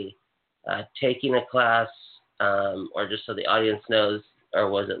 were they taking a class, or just so the audience knows, or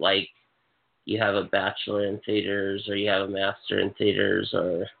was it like you have a bachelor in theaters or you have a master in theaters,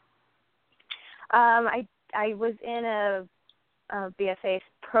 or? I was in a BFA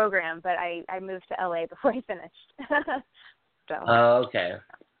program, but I moved to LA before I finished. So. Oh, okay.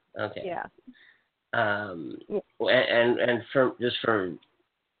 Yeah. And for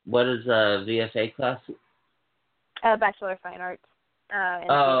what is a VFA class? Bachelor of Fine Arts in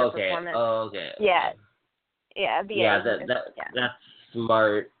Oh, theater okay. performance. Oh, okay. Yeah, yeah, BA. Yeah, Yeah. that's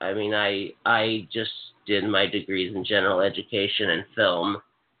smart. I mean, I just did my degrees in general education and film,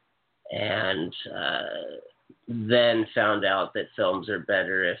 and then found out that films are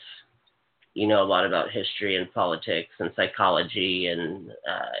better if you know a lot about history and politics and psychology, and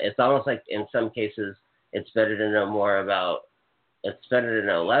it's almost like in some cases it's better to know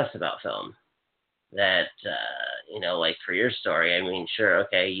less about film. That like for your story, I mean, sure,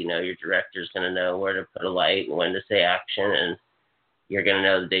 okay, your director's going to know where to put a light and when to say action, and you're going to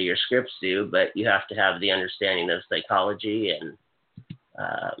know the day your script's due, but you have to have the understanding of psychology and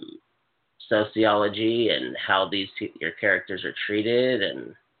sociology and how your characters are treated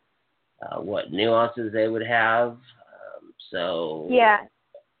and what nuances they would have. Yeah,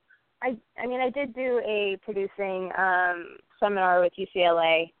 I mean, I did do a producing seminar with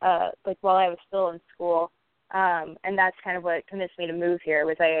UCLA, like while I was still in school, and that's kind of what convinced me to move here.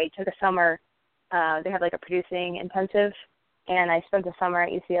 Was I took a summer. They have like a producing intensive, and I spent the summer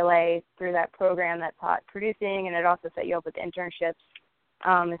at UCLA through that program that taught producing, and it also set you up with internships.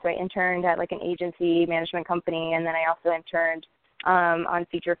 And so I interned at like an agency management company, and then I also interned on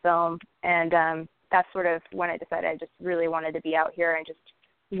feature film, and that's sort of when I decided I just really wanted to be out here and just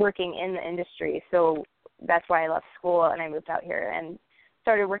working in the industry. So that's why I left school and I moved out here and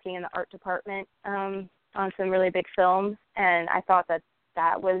started working in the art department on some really big films. And I thought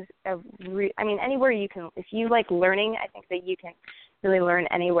that was anywhere you can, if you like learning, I think that you can really learn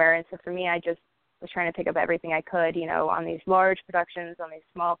anywhere. And so for me, I just was trying to pick up everything I could, on these large productions, on these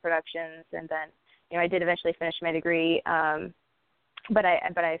small productions. And then, I did eventually finish my degree, but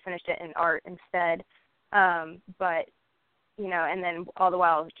I finished it in art instead. And then all the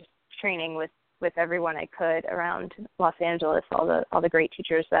while just training with everyone I could around Los Angeles, all the great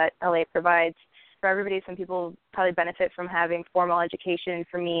teachers that LA provides for everybody. Some people probably benefit from having formal education.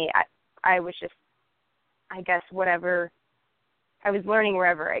 For me, I was just, I guess, whatever, I was learning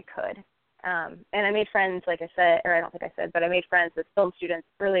wherever I could. And I made friends, like I said, or I don't think I said, but I made friends with film students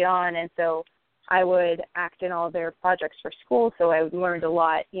early on, and so I would act in all their projects for school, so I learned a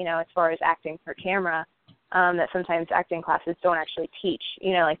lot, as far as acting for camera, that sometimes acting classes don't actually teach,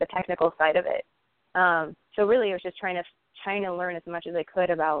 like the technical side of it. So really I was just trying to learn as much as I could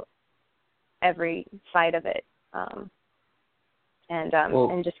about every side of it,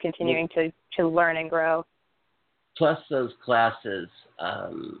 and just continuing to learn and grow. Plus those classes,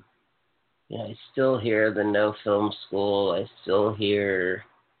 I still hear the no film school. I still hear,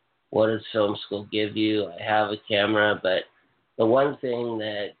 what does film school give you? I have a camera, but the one thing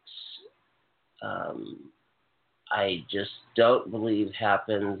that I just don't believe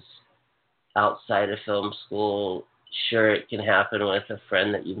happens outside of film school. Sure, it can happen with a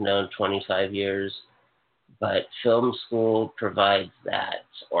friend that you've known 25 years, but film school provides that,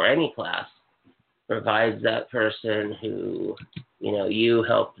 or any class, provides that person who, you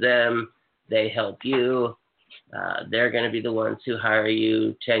help them, they help you. They're going to be the ones who hire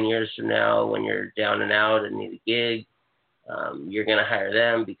you 10 years from now when you're down and out and need a gig. You're going to hire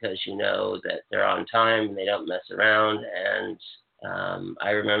them because you know that they're on time and they don't mess around. And I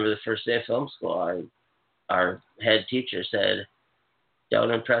remember the first day of film school, our head teacher said,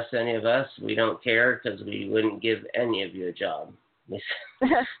 "Don't impress any of us. We don't care because we wouldn't give any of you a job."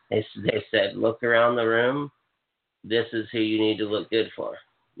 They said, "Look around the room. This is who you need to look good for,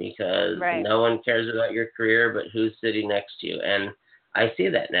 because right. No one cares about your career but who's sitting next to you." And I see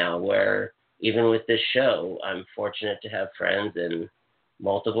that now, where even with this show, I'm fortunate to have friends in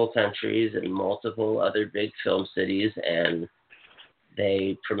multiple countries and multiple other big film cities, and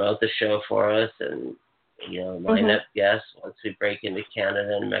they promote the show for us and, line up guests once we break into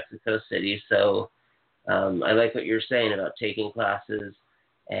Canada and Mexico City. So I like what you're saying about taking classes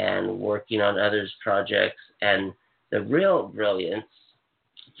and working on others' projects. And the real brilliance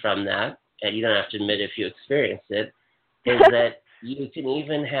from that, and you don't have to admit if you experienced it, is that you can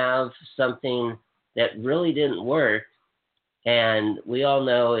even have something that really didn't work. And we all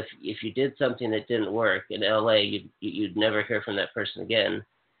know if you did something that didn't work in LA, you'd never hear from that person again.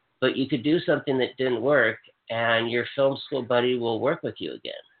 But you could do something that didn't work, and your film school buddy will work with you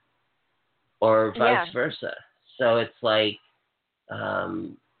again, or vice versa. So it's like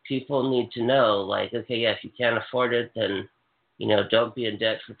people need to know, like, okay, yeah, if you can't afford it, then don't be in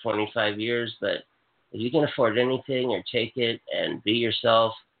debt for 25 years. But if you can afford anything, or take it and be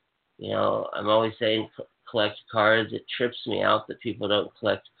yourself. I'm always saying collect cards. It trips me out that people don't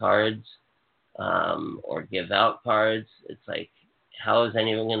collect cards or give out cards. It's like, how is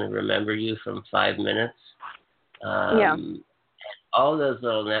anyone going to remember you from 5 minutes? All those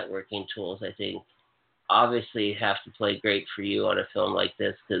little networking tools, I think, obviously have to play great for you on a film like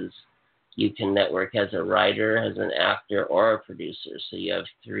this because you can network as a writer, as an actor, or a producer. So you have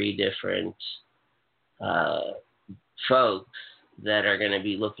three different folks that are going to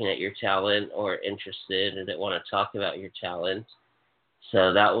be looking at your talent or interested or that want to talk about your talent.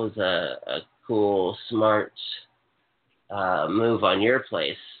 So that was a cool, smart move on your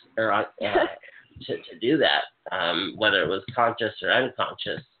place or to do that, whether it was conscious or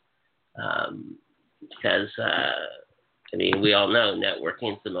unconscious. Because, I mean, we all know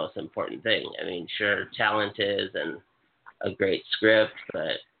networking is the most important thing. I mean, sure, talent is and a great script,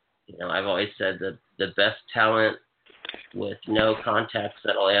 but, you know, I've always said that the best talent with no contacts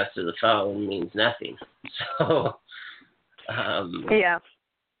that'll answer the phone means nothing. So, yeah,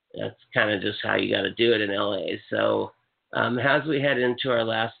 that's kind of just how you got to do it in LA. So, as we head into our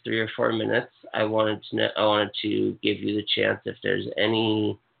last 3 or 4 minutes, I wanted to give you the chance if there's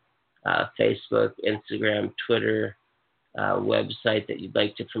any Facebook, Instagram, Twitter, website that you'd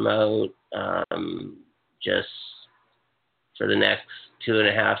like to promote, just for the next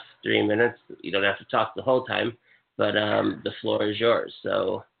 2.5, 3 minutes. You don't have to talk the whole time, but the floor is yours.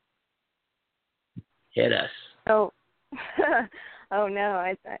 So hit us. Oh, oh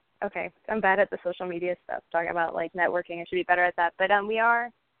no, okay. I'm bad at the social media stuff. Talking about like networking, I should be better at that. But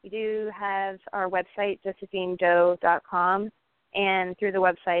we do have our website, josephinedoe.com. And through the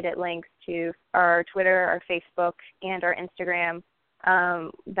website, it links to our Twitter, our Facebook, and our Instagram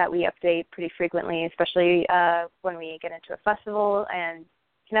that we update pretty frequently, especially when we get into a festival, and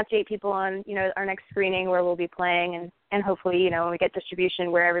can update people on, you know, our next screening where we'll be playing, and hopefully, you know, when we get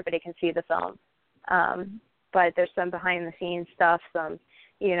distribution where everybody can see the film. But there's some behind-the-scenes stuff, some,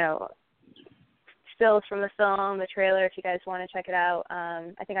 you know, stills from the film, the trailer, if you guys want to check it out.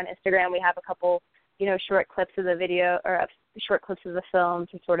 I think on Instagram we have a couple, you know, short clips of the video or short clips of the film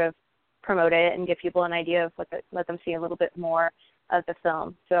to sort of promote it and give people an idea of let them see a little bit more of the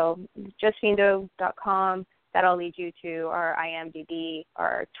film. So josephinedoe.com, that'll lead you to our IMDb,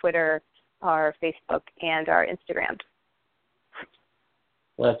 our Twitter, our Facebook, and our Instagram.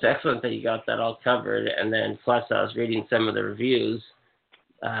 Well, it's excellent that you got that all covered. And then plus I was reading some of the reviews.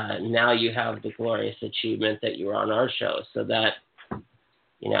 Now you have the glorious achievement that you were on our show. So that,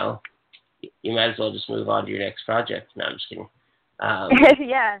 you know, you might as well just move on to your next project. No, I'm just kidding.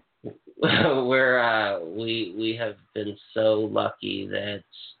 Yeah. We have been so lucky that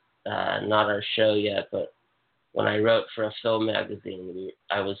not our show yet, but when I wrote for a film magazine,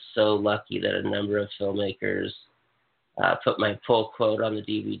 I was so lucky that a number of filmmakers put my pull quote on the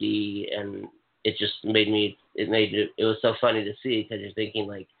DVD, and it just it was so funny to see, because you're thinking,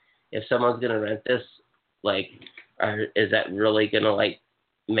 like, if someone's gonna rent this, like, is that really gonna, like,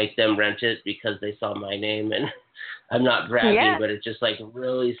 make them rent it because they saw my name? And I'm not bragging, yeah. but it's just, like,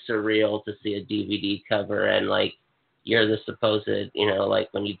 really surreal to see a DVD cover and, like, you're the supposed, you know, like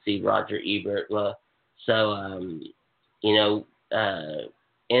when you'd see Roger Ebert. Well, so, you know,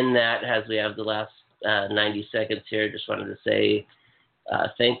 in that, as we have the last 90 seconds here, just wanted to say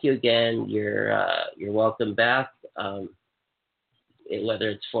thank you again. You're welcome back. Whether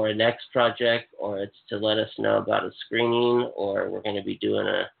it's for a next project or it's to let us know about a screening, or we're going to be doing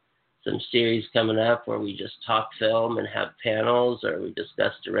some series coming up where we just talk film and have panels, or we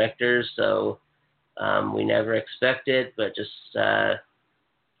discuss directors. So we never expect it, but just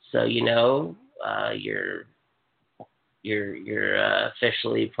so you know, you're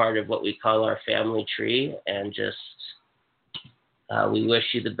officially part of what we call our family tree, and just we wish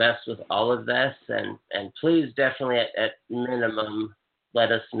you the best with all of this, and please definitely at minimum let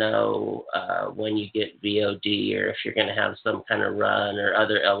us know when you get VOD, or if you're going to have some kind of run or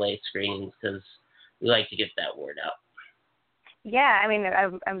other LA screenings, because we like to get that word out. Yeah, I mean,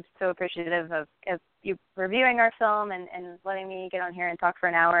 I'm so appreciative of you reviewing our film and letting me get on here and talk for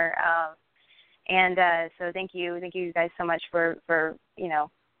an hour. And so thank you guys so much for you know,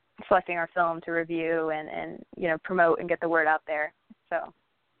 selecting our film to review and you know, promote and get the word out there. So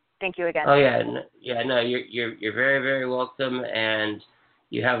thank you again. Oh yeah, no, you're very, very welcome, and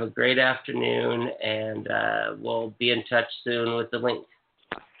you have a great afternoon, and we'll be in touch soon with the link.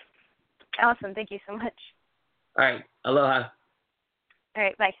 Awesome, thank you so much. All right, aloha. All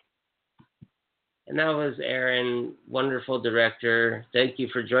right, bye. And that was Aaron, wonderful director. Thank you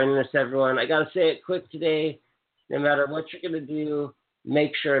for joining us, everyone. I got to say it quick today. No matter what you're going to do,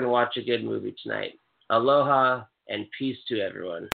 make sure and watch a good movie tonight. Aloha and peace to everyone.